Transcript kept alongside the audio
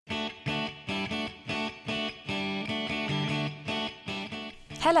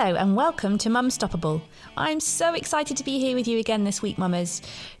Hello and welcome to Mumstoppable. I'm so excited to be here with you again this week, mamas.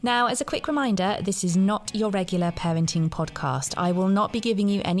 Now, as a quick reminder, this is not your regular parenting podcast. I will not be giving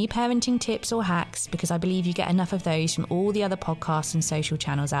you any parenting tips or hacks because I believe you get enough of those from all the other podcasts and social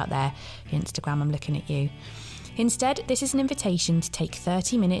channels out there. Instagram, I'm looking at you. Instead, this is an invitation to take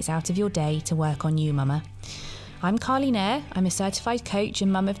 30 minutes out of your day to work on you, mama. I'm Carly Nair, I'm a certified coach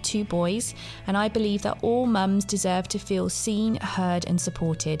and mum of 2 boys, and I believe that all mums deserve to feel seen, heard and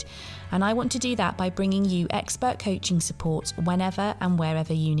supported. And I want to do that by bringing you expert coaching support whenever and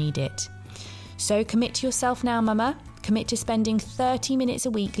wherever you need it. So commit to yourself now, mama. Commit to spending 30 minutes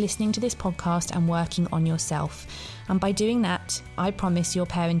a week listening to this podcast and working on yourself. And by doing that, I promise your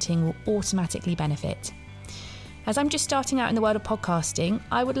parenting will automatically benefit. As I'm just starting out in the world of podcasting,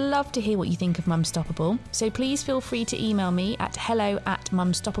 I would love to hear what you think of Mumstoppable, so please feel free to email me at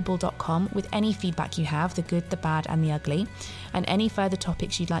hello@mumstoppable.com with any feedback you have, the good, the bad and the ugly, and any further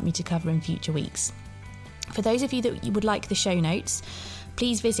topics you'd like me to cover in future weeks. For those of you that would like the show notes,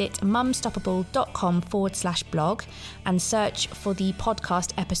 please visit mumstoppable.com/blog and search for the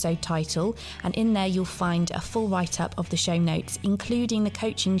podcast episode title, and in there you'll find a full write-up of the show notes, including the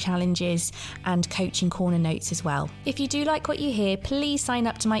coaching challenges and coaching corner notes as well. If you do like what you hear, please sign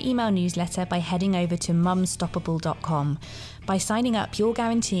up to my email newsletter by heading over to mumstoppable.com. By signing up, you're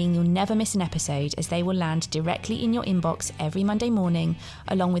guaranteeing you'll never miss an episode, as they will land directly in your inbox every Monday morning,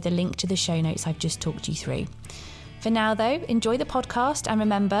 along with a link to the show notes I've just talked you through. For now, though, enjoy the podcast and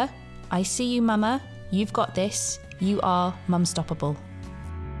remember, I see you, mama. You've got this. You are Mumstoppable.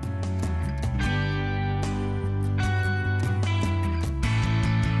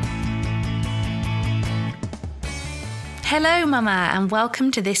 Hello, mama, and welcome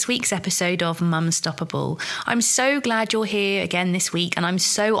to this week's episode of Mumstoppable. I'm so glad you're here again this week, and I'm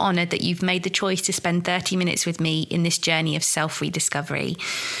so honoured that you've made the choice to spend 30 minutes with me in this journey of self-rediscovery.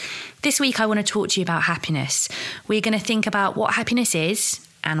 This week, I want to talk to you about happiness. We're going to think about what happiness is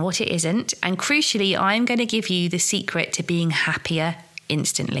and what it isn't. And crucially, I'm going to give you the secret to being happier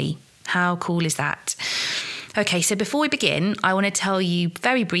instantly. How cool is that? Okay, so before we begin, I want to tell you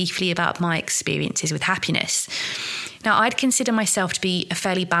very briefly about my experiences with happiness. Now, I'd consider myself to be a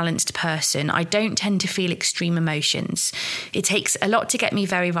fairly balanced person. I don't tend to feel extreme emotions. It takes a lot to get me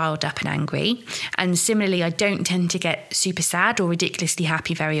very riled up and angry. And similarly, I don't tend to get super sad or ridiculously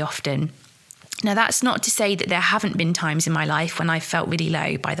happy very often. Now, that's not to say that there haven't been times in my life when I felt really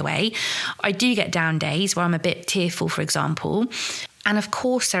low, by the way. I do get down days where I'm a bit tearful, for example. And of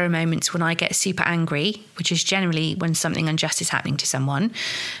course, there are moments when I get super angry, which is generally when something unjust is happening to someone.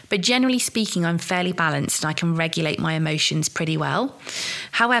 But generally speaking, I'm fairly balanced and I can regulate my emotions pretty well.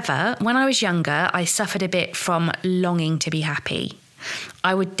 However, when I was younger, I suffered a bit from longing to be happy.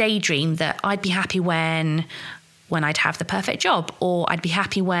 I would daydream that I'd be happy when I'd have the perfect job, or I'd be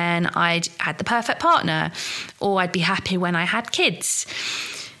happy when I'd had the perfect partner, or I'd be happy when I had kids.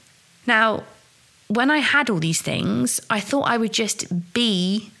 Now, when I had all these things, I thought I would just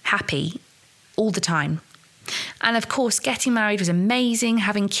be happy all the time. And of course, getting married was amazing.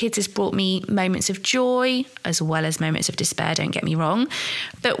 Having kids has brought me moments of joy as well as moments of despair, don't get me wrong.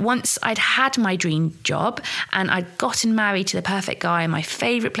 But once I'd had my dream job and I'd gotten married to the perfect guy in my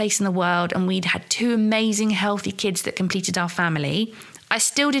favourite place in the world, and we'd had 2 amazing, healthy kids that completed our family, I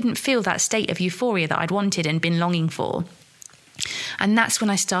still didn't feel that state of euphoria that I'd wanted and been longing for. And that's when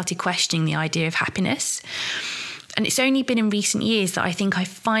I started questioning the idea of happiness. And it's only been in recent years that I think I've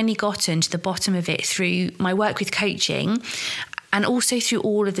finally gotten to the bottom of it through my work with coaching, and also through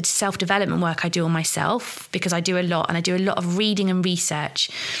all of the self-development work I do on myself, because I do a lot, and I do a lot of reading and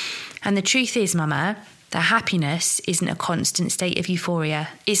research. And the truth is, mama, that happiness isn't a constant state of euphoria.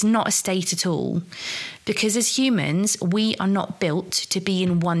 It's not a state at all. Because as humans, we are not built to be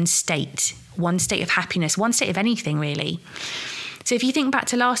in one state of happiness, one state of anything, really. So if you think back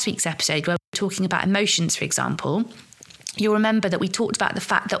to last week's episode where we were talking about emotions, for example, you'll remember that we talked about the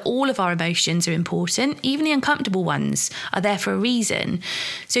fact that all of our emotions are important. Even the uncomfortable ones are there for a reason.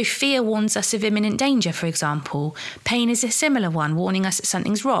 So fear warns us of imminent danger, for example. Pain is a similar one, warning us that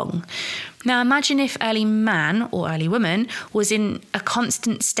something's wrong. Now imagine if early man or early woman was in a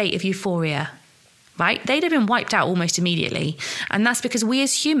constant state of euphoria, right? They'd have been wiped out almost immediately. And that's because we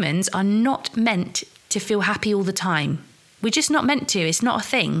as humans are not meant to feel happy all the time. We're just not meant to. It's not a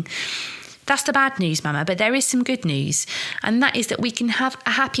thing. That's the bad news, mama, but there is some good news. And that is that we can have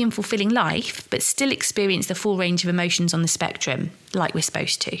a happy and fulfilling life, but still experience the full range of emotions on the spectrum, like we're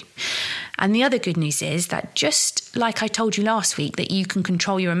supposed to. And the other good news is that just like I told you last week that you can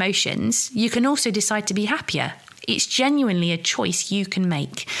control your emotions, you can also decide to be happier. It's genuinely a choice you can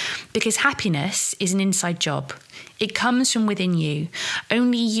make. Because happiness is an inside job. It comes from within you.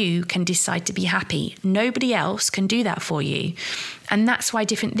 Only you can decide to be happy. Nobody else can do that for you. And that's why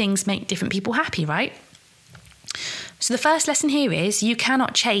different things make different people happy, right? So the first lesson here is you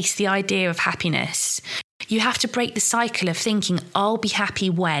cannot chase the idea of happiness. You have to break the cycle of thinking, I'll be happy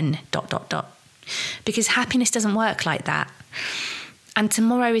when ... Because happiness doesn't work like that. And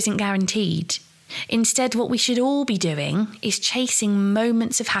tomorrow isn't guaranteed. Instead, what we should all be doing is chasing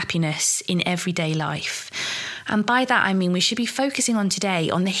moments of happiness in everyday life. And by that, I mean we should be focusing on today,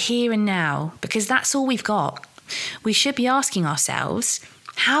 on the here and now, because that's all we've got. We should be asking ourselves,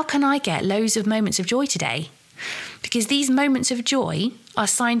 how can I get loads of moments of joy today? Because these moments of joy are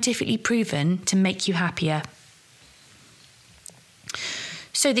scientifically proven to make you happier.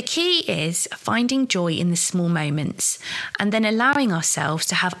 So the key is finding joy in the small moments and then allowing ourselves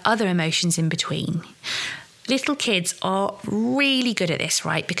to have other emotions in between. Little kids are really good at this,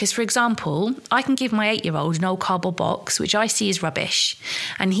 right? Because, for example, I can give my 8-year-old an old cardboard box, which I see as rubbish,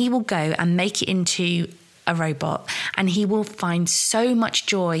 and he will go and make it into a robot, and he will find so much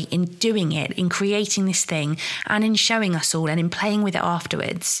joy in doing it, in creating this thing, and in showing us all and in playing with it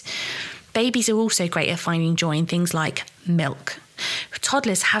afterwards. Babies are also great at finding joy in things like milk.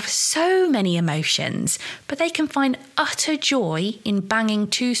 Toddlers have so many emotions, but they can find utter joy in banging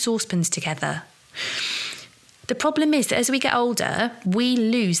 2 saucepans together. The problem is that as we get older, we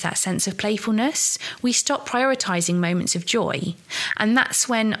lose that sense of playfulness. We stop prioritising moments of joy. And that's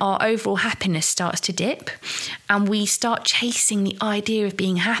when our overall happiness starts to dip and we start chasing the idea of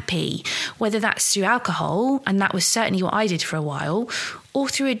being happy, whether that's through alcohol, and that was certainly what I did for a while, or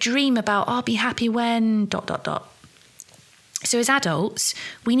through a dream about I'll be happy when ... So as adults,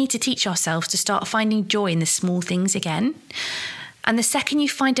 we need to teach ourselves to start finding joy in the small things again. And the second you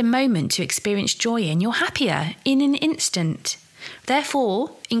find a moment to experience joy in, you're happier in an instant.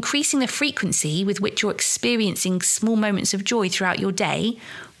 Therefore, increasing the frequency with which you're experiencing small moments of joy throughout your day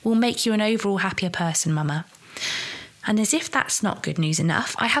will make you an overall happier person, Mama. And as if that's not good news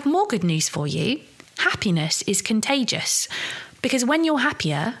enough, I have more good news for you. Happiness is contagious. Because when you're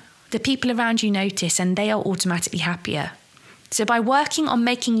happier, the people around you notice and they are automatically happier. So by working on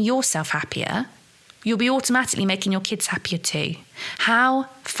making yourself happier, you'll be automatically making your kids happier too. How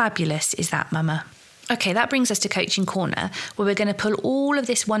fabulous is that, Mama? Okay, that brings us to Coaching Corner, where we're going to pull all of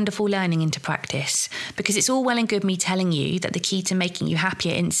this wonderful learning into practice, because it's all well and good me telling you that the key to making you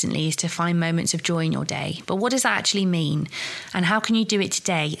happier instantly is to find moments of joy in your day. But what does that actually mean? And how can you do it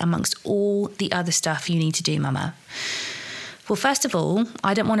today amongst all the other stuff you need to do, Mama? Well, first of all,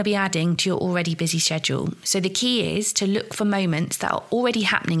 I don't want to be adding to your already busy schedule. So the key is to look for moments that are already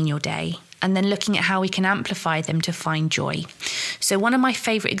happening in your day and then looking at how we can amplify them to find joy. So one of my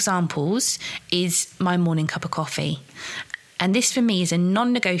favourite examples is my morning cup of coffee. And this for me is a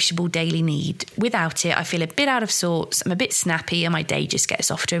non-negotiable daily need. Without it, I feel a bit out of sorts, I'm a bit snappy, and my day just gets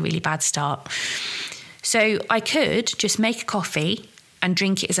off to a really bad start. So I could just make a coffee and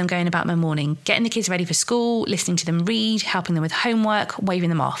drink it as I'm going about my morning, getting the kids ready for school, listening to them read, helping them with homework, waving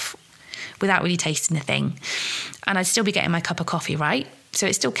them off, without really tasting the thing. And I'd still be getting my cup of coffee, right? So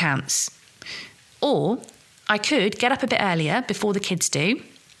it still counts. Or I could get up a bit earlier before the kids do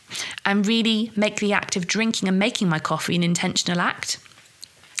and really make the act of drinking and making my coffee an intentional act.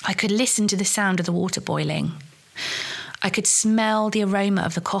 I could listen to the sound of the water boiling. I could smell the aroma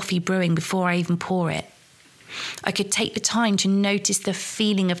of the coffee brewing before I even pour it. I could take the time to notice the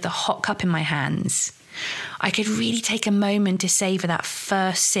feeling of the hot cup in my hands. I could really take a moment to savour that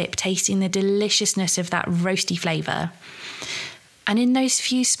first sip, tasting the deliciousness of that roasty flavour. And in those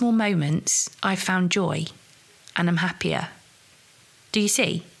few small moments, I've found joy and I'm happier. Do you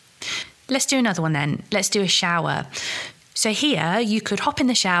see? Let's do another one then. Let's do a shower. So here you could hop in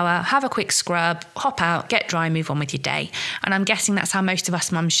the shower, have a quick scrub, hop out, get dry, move on with your day. And I'm guessing that's how most of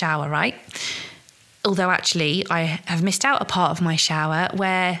us mums shower, right? Although actually I have missed out a part of my shower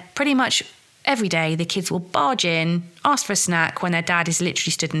where pretty much every day the kids will barge in, ask for a snack when their dad is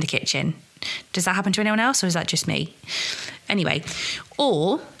literally stood in the kitchen. Does that happen to anyone else or is that just me? Anyway,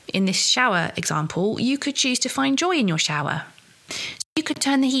 or in this shower example, you could choose to find joy in your shower. You could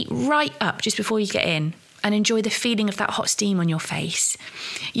turn the heat right up just before you get in and enjoy the feeling of that hot steam on your face.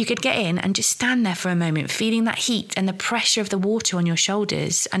 You could get in and just stand there for a moment, feeling that heat and the pressure of the water on your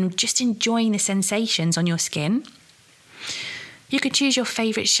shoulders and just enjoying the sensations on your skin. You could choose your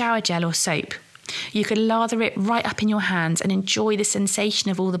favourite shower gel or soap. You could lather it right up in your hands and enjoy the sensation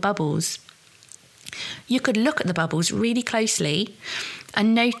of all the bubbles. You could look at the bubbles really closely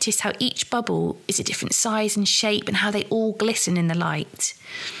and notice how each bubble is a different size and shape and how they all glisten in the light.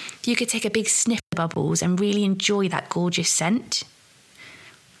 You could take a big sniff of bubbles and really enjoy that gorgeous scent.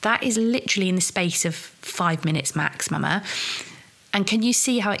 That is literally in the space of 5 minutes max, Mama. And can you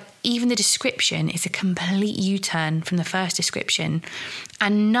see how even the description is a complete U-turn from the first description?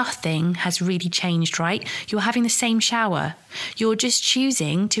 And nothing has really changed, right? You're having the same shower. You're just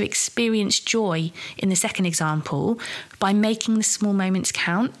choosing to experience joy in the second example by making the small moments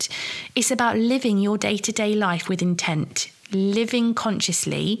count. It's about living your day-to-day life with intent, living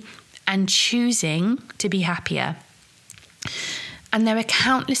consciously and choosing to be happier. And there are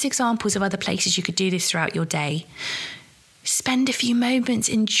countless examples of other places you could do this throughout your day. Spend a few moments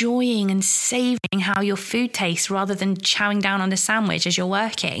enjoying and savouring how your food tastes rather than chowing down on a sandwich as you're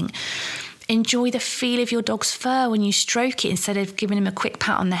working. Enjoy the feel of your dog's fur when you stroke it instead of giving him a quick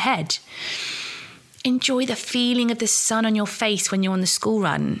pat on the head. Enjoy the feeling of the sun on your face when you're on the school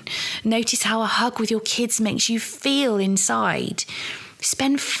run. Notice how a hug with your kids makes you feel inside.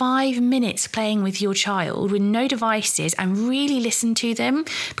 Spend 5 minutes playing with your child with no devices and really listen to them,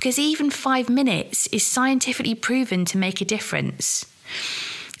 because even 5 minutes is scientifically proven to make a difference.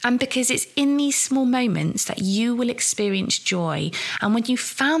 And because it's in these small moments that you will experience joy. And when you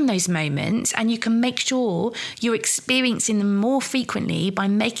found those moments and you can make sure you're experiencing them more frequently by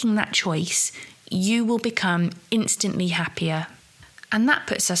making that choice, you will become instantly happier. And that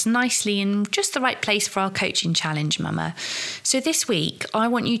puts us nicely in just the right place for our coaching challenge, Mama. So this week, I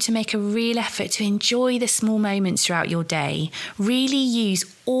want you to make a real effort to enjoy the small moments throughout your day. Really use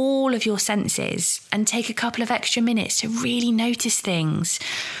all of your senses and take a couple of extra minutes to really notice things.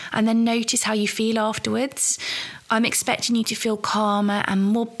 And then notice how you feel afterwards. I'm expecting you to feel calmer and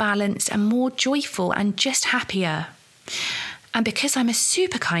more balanced and more joyful and just happier. And because I'm a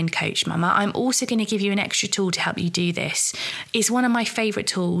super kind coach, Mama, I'm also going to give you an extra tool to help you do this. It's one of my favourite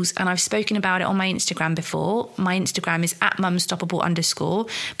tools, and I've spoken about it on my Instagram before. My Instagram is @mumstoppable_,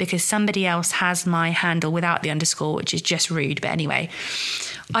 because somebody else has my handle without the underscore, which is just rude. But anyway,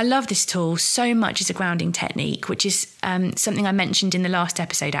 I love this tool so much as a grounding technique, which is something I mentioned in the last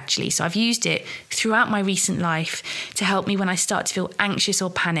episode, actually. So I've used it throughout my recent life to help me when I start to feel anxious or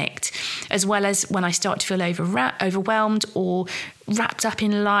panicked, as well as when I start to feel overwhelmed or wrapped up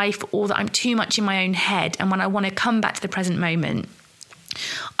in life, or that I'm too much in my own head, and when I want to come back to the present moment.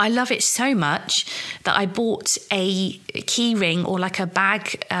 I love it so much that I bought a key ring, or like a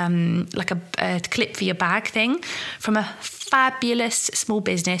bag, like a clip for your bag thing, from a fabulous small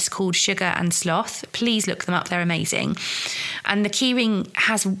business called Sugar and Sloth. Please look them up, they're amazing. And the key ring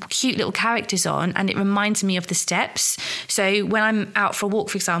has cute little characters on, and it reminds me of the steps. So when I'm out for a walk,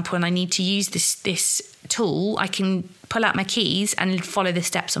 for example, and I need to use this tool, I can pull out my keys and follow the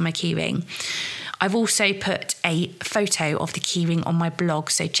steps on my key ring. I've also put a photo of the keyring on my blog.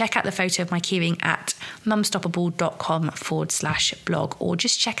 So check out the photo of my keyring at mumstoppable.com/blog, or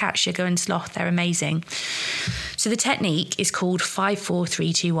just check out Sugar and Sloth. They're amazing. So the technique is called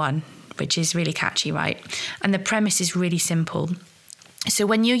 5-4-3-2-1, which is really catchy, right? And the premise is really simple. So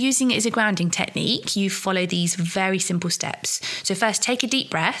when you're using it as a grounding technique, you follow these very simple steps. So first, take a deep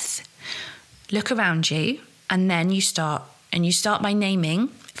breath, look around you, and then you start by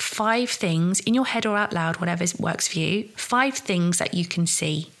naming 5 things in your head or out loud, whatever works for you, 5 things that you can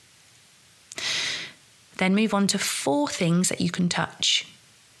see. Then move on to 4 things that you can touch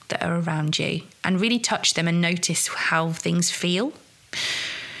that are around you, and really touch them and notice how things feel.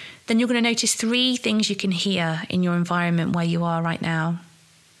 Then you're going to notice 3 things you can hear in your environment where you are right now.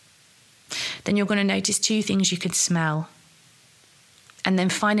 Then you're going to notice 2 things you can smell. And then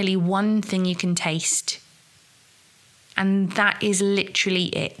finally, 1 thing you can taste. And that is literally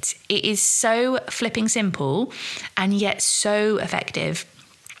it. It is so flipping simple and yet so effective.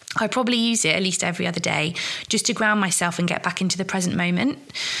 I probably use it at least every other day just to ground myself and get back into the present moment.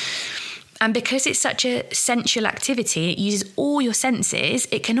 And because it's such a sensual activity, it uses all your senses,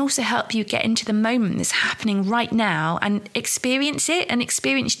 it can also help you get into the moment that's happening right now and experience it and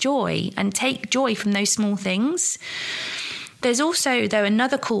experience joy and take joy from those small things. There's also, though,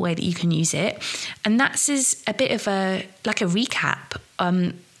 another cool way that you can use it, and that's as a bit of a recap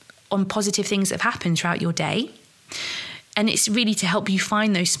on positive things that have happened throughout your day. And it's really to help you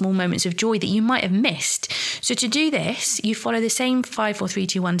find those small moments of joy that you might have missed. So to do this, you follow the same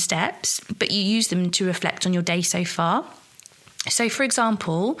 5-4-3-2-1 steps, but you use them to reflect on your day so far. So, for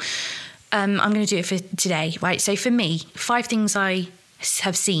example, I'm going to do it for today, right? So for me, 5 things I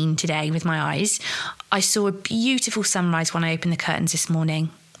have seen today with my eyes. I saw a beautiful sunrise when I opened the curtains this morning.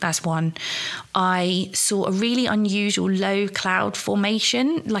 That's 1. I saw a really unusual low cloud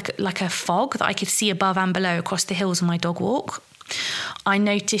formation, like a fog that I could see above and below across the hills on my dog walk. I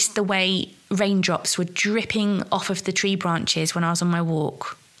noticed the way raindrops were dripping off of the tree branches when I was on my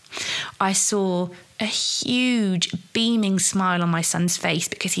walk. I saw a huge beaming smile on my son's face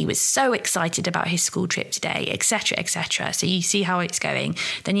because he was so excited about his school trip today, etc., etc. So you see how it's going.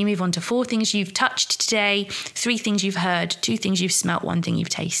 Then you move on to 4 things you've touched today, 3 things you've heard, 2 things you've smelt, 1 thing you've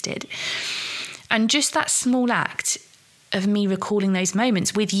tasted. And just that small act of me recalling those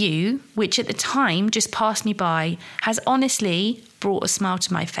moments with you, which at the time just passed me by, has honestly brought a smile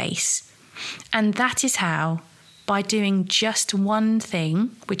to my face. And that is how, by doing just one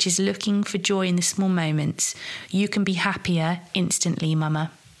thing, which is looking for joy in the small moments, you can be happier instantly,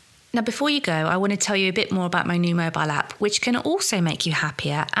 mama. Now, before you go, I want to tell you a bit more about my new mobile app, which can also make you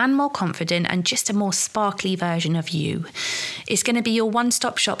happier and more confident and just a more sparkly version of you. It's going to be your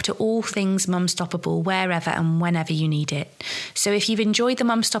one-stop shop to all things Mumstoppable, wherever and whenever you need it. So if you've enjoyed the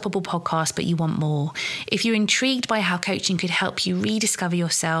Mumstoppable podcast but you want more, if you're intrigued by how coaching could help you rediscover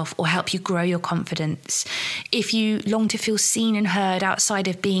yourself or help you grow your confidence, if you long to feel seen and heard outside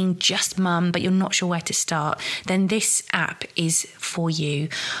of being just mum but you're not sure where to start, then this app is for you.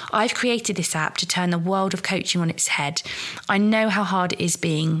 I've created this app to turn the world of coaching on its head. I know how hard it is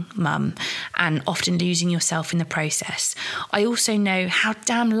being mum and often losing yourself in the process. I also know how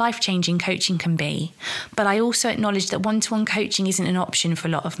damn life-changing coaching can be. But I also acknowledge that one-to-one coaching isn't an option for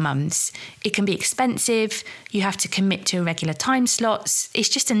a lot of mums. It can be expensive. You have to commit to irregular time slots. It's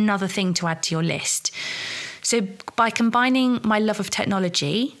just another thing to add to your list. So by combining my love of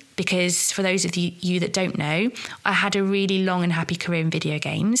technology, because for those of you that don't know, I had a really long and happy career in video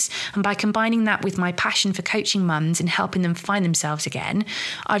games. And by combining that with my passion for coaching mums and helping them find themselves again,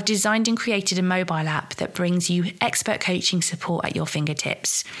 I've designed and created a mobile app that brings you expert coaching support at your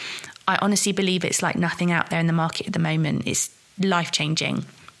fingertips. I honestly believe it's like nothing out there in the market at the moment. It's life-changing.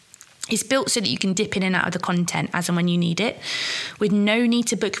 It's built so that you can dip in and out of the content as and when you need it, with no need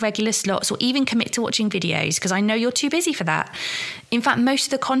to book regular slots or even commit to watching videos, because I know you're too busy for that. In fact, most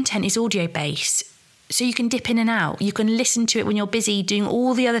of the content is audio-based, so you can dip in and out. You can listen to it when you're busy doing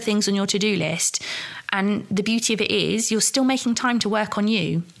all the other things on your to-do list. And the beauty of it is you're still making time to work on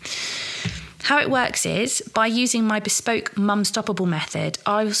you. How it works is, by using my bespoke Mumstoppable method,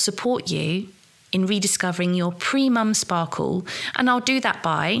 I will support you in rediscovering your pre-mum sparkle. And I'll do that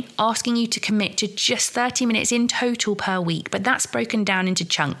by asking you to commit to just 30 minutes in total per week, but that's broken down into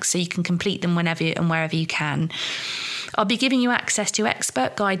chunks so you can complete them whenever and wherever you can. I'll be giving you access to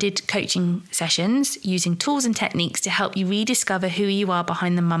expert guided coaching sessions using tools and techniques to help you rediscover who you are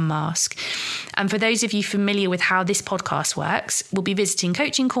behind the mum mask. And for those of you familiar with how this podcast works, we'll be visiting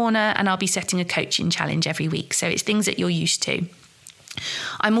Coaching Corner and I'll be setting a coaching challenge every week. So it's things that you're used to.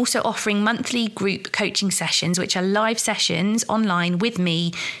 I'm also offering monthly group coaching sessions, which are live sessions online with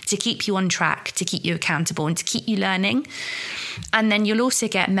me to keep you on track, to keep you accountable and to keep you learning. And then you'll also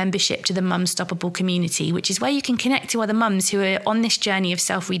get membership to the Mumstoppable community, which is where you can connect to other mums who are on this journey of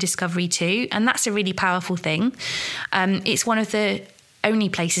self-rediscovery too. And that's a really powerful thing. It's one of the only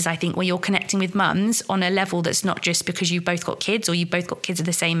places, I think, where you're connecting with mums on a level that's not just because you've both got kids or you've both got kids of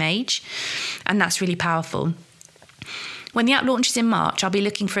the same age. And that's really powerful. When the app launches in March, I'll be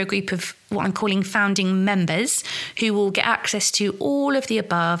looking for a group of what I'm calling founding members who will get access to all of the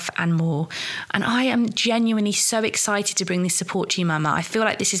above and more. And I am genuinely so excited to bring this support to you, Mama. I feel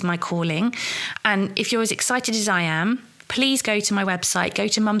like this is my calling. And if you're as excited as I am, please go to my website, go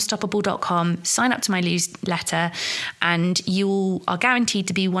to mumstoppable.com, sign up to my newsletter, and you are guaranteed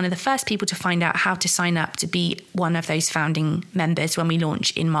to be one of the first people to find out how to sign up to be one of those founding members when we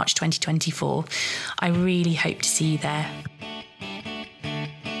launch in March 2024. I really hope to see you there.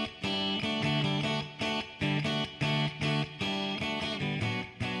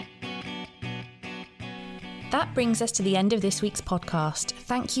 That brings us to the end of this week's podcast.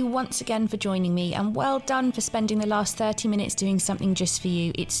 Thank you once again for joining me, and well done for spending the last 30 minutes doing something just for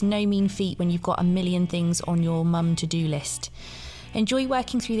you. It's no mean feat when you've got a million things on your mum to-do list. Enjoy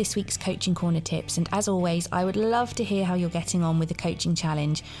working through this week's Coaching Corner tips, and as always, I would love to hear how you're getting on with the coaching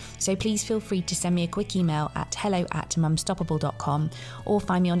challenge. So please feel free to send me a quick email at hello@mumstoppable.com or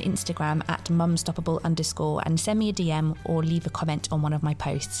find me on Instagram at mumstoppable_ and send me a DM or leave a comment on one of my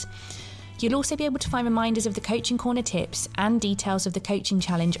posts. You'll also be able to find reminders of the Coaching Corner tips and details of the coaching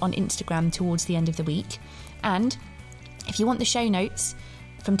challenge on Instagram towards the end of the week. And if you want the show notes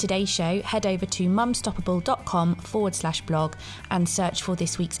from today's show, head over to mumstoppable.com/blog and search for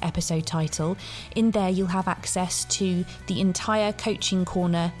this week's episode title. In there, you'll have access to the entire Coaching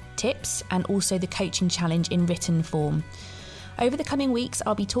Corner tips and also the coaching challenge in written form. Over the coming weeks,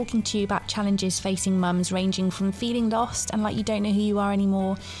 I'll be talking to you about challenges facing mums ranging from feeling lost and like you don't know who you are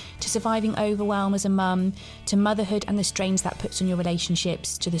anymore, to surviving overwhelm as a mum, to motherhood and the strains that puts on your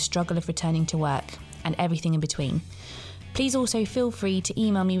relationships, to the struggle of returning to work, and everything in between. Please also feel free to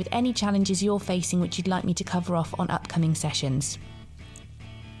email me with any challenges you're facing which you'd like me to cover off on upcoming sessions.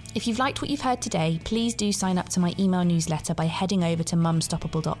 If you've liked what you've heard today, please do sign up to my email newsletter by heading over to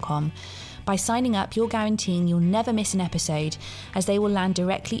mumstoppable.com. By signing up, you're guaranteeing you'll never miss an episode, as they will land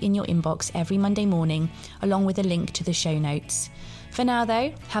directly in your inbox every Monday morning, along with a link to the show notes. For now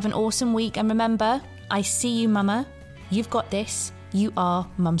though, have an awesome week, and remember, I see you, Mama. You've got this. You are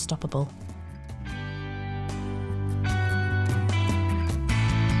Mumstoppable.